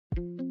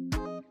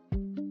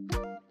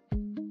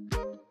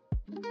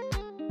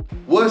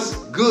What's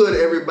good,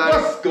 everybody?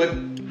 What's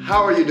good?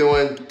 How are you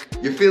doing?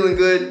 You're feeling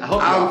good? I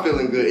hope I'm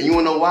feeling good. And you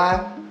wanna know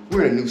why?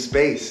 We're in a new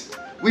space.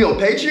 We on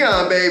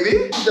Patreon,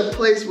 baby. The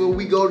place where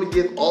we go to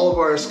give all of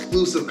our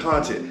exclusive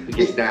content. It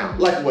gets down.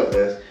 Like what,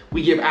 Les?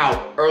 We give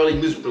out early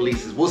music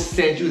releases. We'll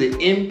send you the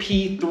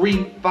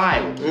MP3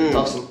 file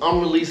of some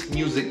unreleased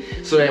music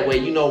so that way,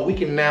 you know, we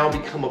can now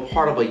become a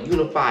part of a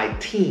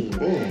unified team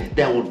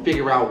that will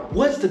figure out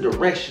what's the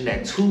direction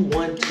that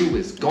 212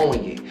 is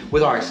going in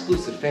with our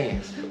exclusive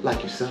fans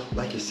like yourself.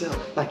 Like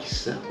yourself. Like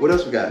yourself. What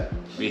else we got?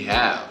 We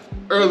have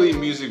early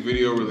music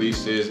video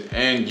releases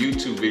and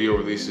YouTube video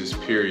releases,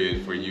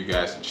 period, for you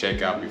guys to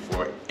check out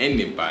before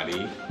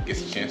anybody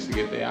gets a chance to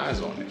get their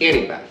eyes on it.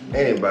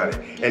 Anybody.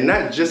 And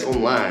not just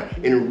online.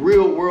 In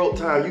real world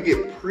time, you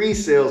get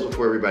pre-sales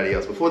before everybody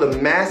else. Before the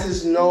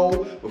masses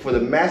know, before the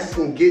masses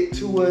can get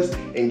to us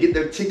and get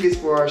their tickets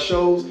for our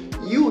shows,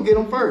 you will get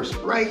them first,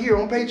 right here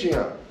on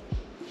Patreon.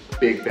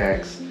 Big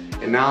facts.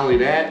 And not only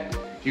that,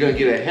 you're gonna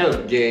get ahead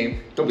of the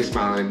game. Don't be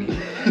smiling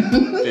at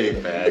me.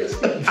 Big facts.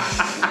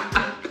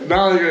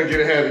 Not only gonna get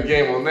ahead of the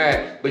game on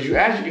that, but you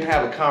actually can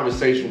have a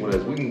conversation with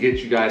us. We can get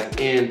you guys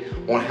in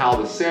on how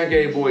the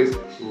Serengeti boys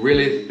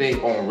really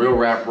think on Real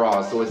Rap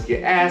Raw. So if you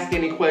ask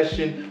any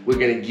question, we're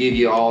gonna give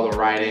you all the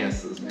right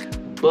answers.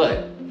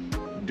 But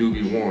do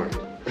be warned.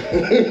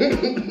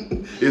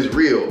 It's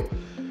real.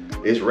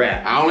 It's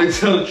rap. I only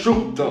tell the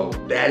truth though.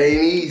 That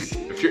ain't easy.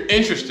 If you're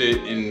interested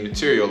in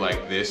material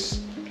like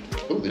this,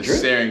 the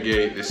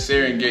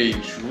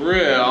Serengeti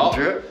drill.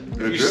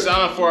 If you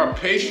sign up for our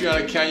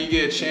Patreon account, you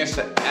get a chance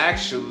to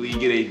actually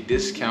get a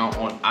discount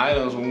on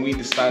items when we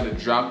decide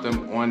to drop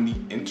them on the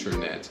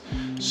internet.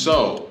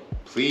 So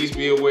please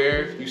be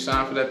aware, if you sign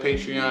up for that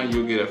Patreon,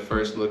 you'll get a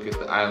first look at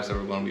the items that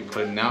we're going to be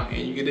putting out, and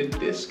you get a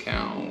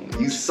discount.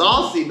 You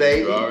saucy,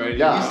 baby. You already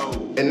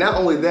know. And not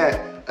only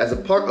that, as a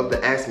part of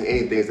the Ask Me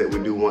Anythings that we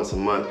do once a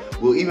month,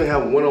 we'll even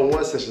have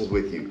one-on-one sessions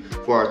with you.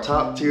 For our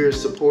top tier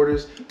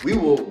supporters, we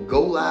will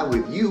go live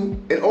with you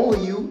and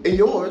only you and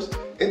yours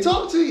and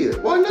talk to you.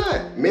 Why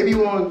not? Maybe you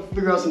want to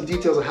figure out some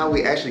details of how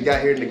we actually got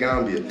here in the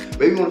Gambia.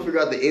 Maybe you want to figure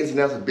out the ins and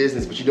outs of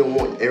business, but you don't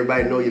want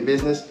everybody to know your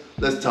business.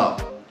 Let's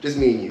talk. Just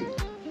me and you.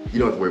 You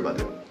don't have to worry about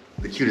them.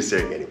 The cutest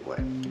Serengeti boy.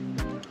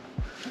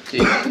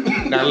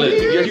 Now look,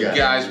 if you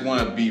guys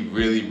want to be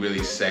really,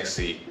 really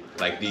sexy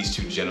like these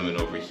two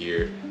gentlemen over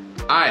here,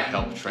 I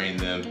helped train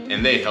them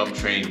and they helped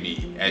train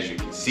me, as you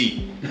can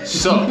see.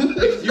 So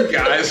if you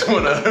guys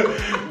want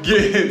to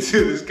get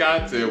into this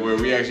content where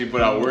we actually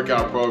put out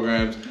workout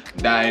programs,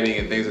 dieting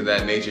and things of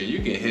that nature, you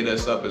can hit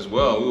us up as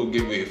well. We will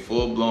give you a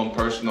full-blown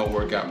personal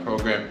workout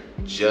program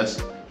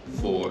just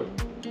for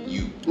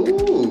you.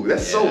 Ooh,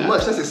 that's so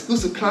much. That's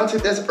exclusive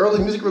content. That's early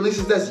music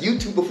releases. That's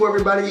YouTube before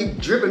everybody. You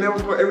dripping over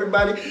for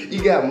everybody.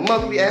 You got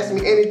monthly Ask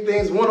Me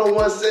Anythings,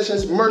 one-on-one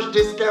sessions, merch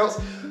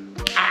discounts.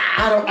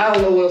 I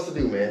don't know what else to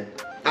do, man.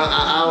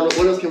 I don't know.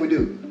 What else can we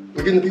do?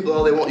 We're giving the people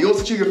all they want. You want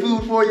us to chew your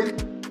food for you?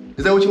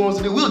 Is that what you want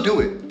us to do? We'll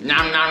do it.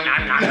 Nom nom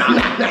nom nom nom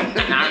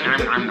nom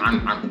nom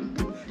nom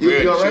nom.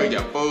 You all right? Chew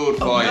your food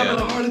for I'm having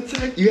a heart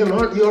attack. You having a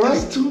heart? You all right?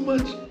 There's too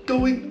much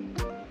going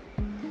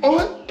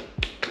on.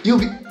 You're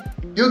good.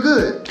 You're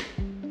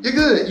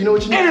good. You know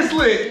what you need? And it's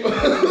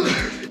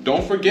lit.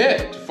 Don't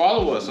forget to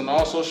follow us on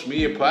all social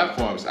media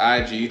platforms: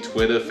 IG,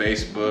 Twitter,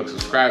 Facebook.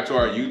 Subscribe to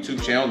our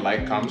YouTube channel.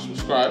 Like, comment,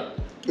 subscribe.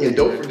 And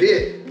don't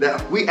forget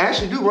that we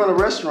actually do run a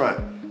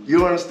restaurant. You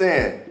don't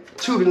understand?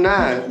 2 to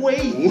 9.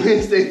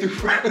 Wednesday through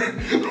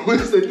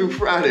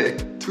Friday,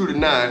 2 to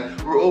 9,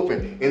 we're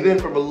open. And then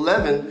from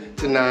 11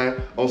 to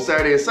 9 on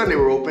Saturday and Sunday,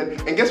 we're open.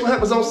 And guess what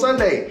happens on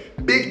Sunday?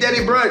 Big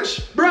Daddy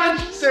Brunch.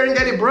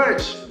 Serengeti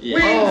Brunch. Yeah.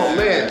 Oh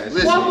man,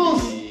 listen.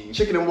 Waffles.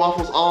 Chicken and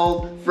waffles,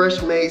 all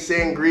fresh made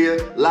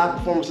sangria, live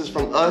performances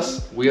from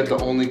us. We have the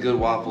only good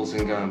waffles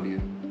in Gambia.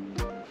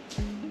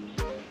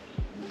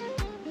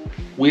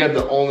 We have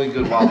the only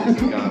good waffles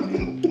in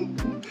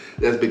Gambia.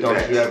 That's big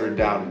facts. Don't you ever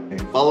doubt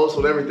it. Follow us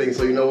on everything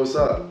so you know what's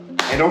up.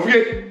 And don't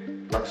forget,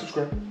 like,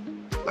 subscribe.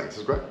 Like and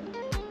subscribe.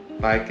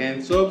 Like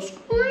and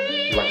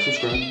subscribe. Like,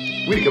 subscribe. We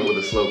need to come up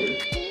with a slogan.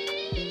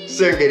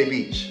 Serengeti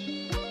Beach.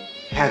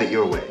 Have it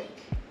your way.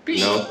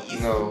 Please.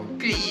 No.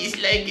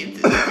 Please like and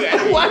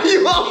subscribe. Why do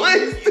you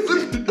always do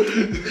that?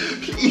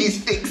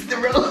 Please fix the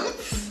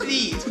roads.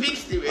 Please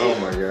fix the roads. Oh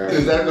my God.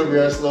 Is that gonna be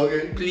our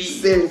slogan?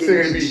 Please.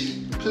 Serengeti Beach.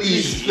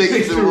 Please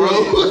fix the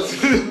roads.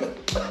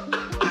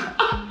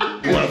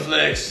 You wanna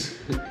flex?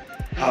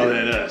 Holler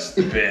at us,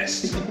 the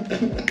best.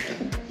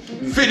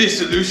 Fitness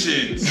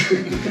solutions.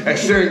 At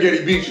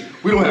Serengeti Beach,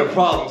 we don't have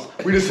problems.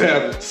 We just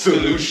have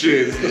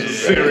solutions.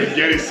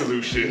 Serengeti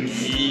solutions.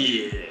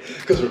 Yeah.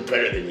 Because we're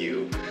better than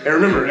you. And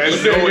remember, at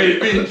Serengeti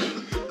Beach,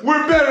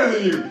 we're better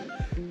than you.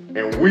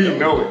 And we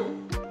know it.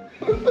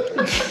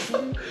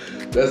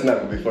 That's not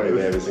gonna be funny if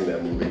they haven't seen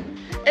that movie.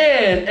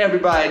 And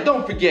everybody,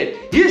 don't forget,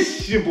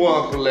 it's your boy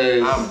Uncle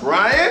Les. I'm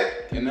Brian.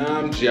 And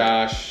I'm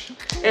Josh.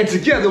 And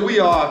together we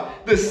are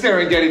the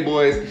Serengeti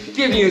Boys,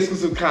 giving you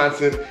exclusive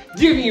content,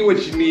 giving you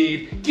what you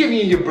need, giving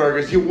you your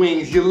burgers, your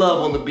wings, your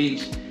love on the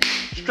beach.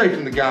 straight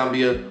from the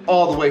Gambia,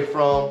 all the way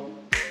from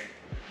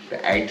the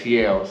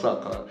ATL,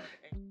 sucker.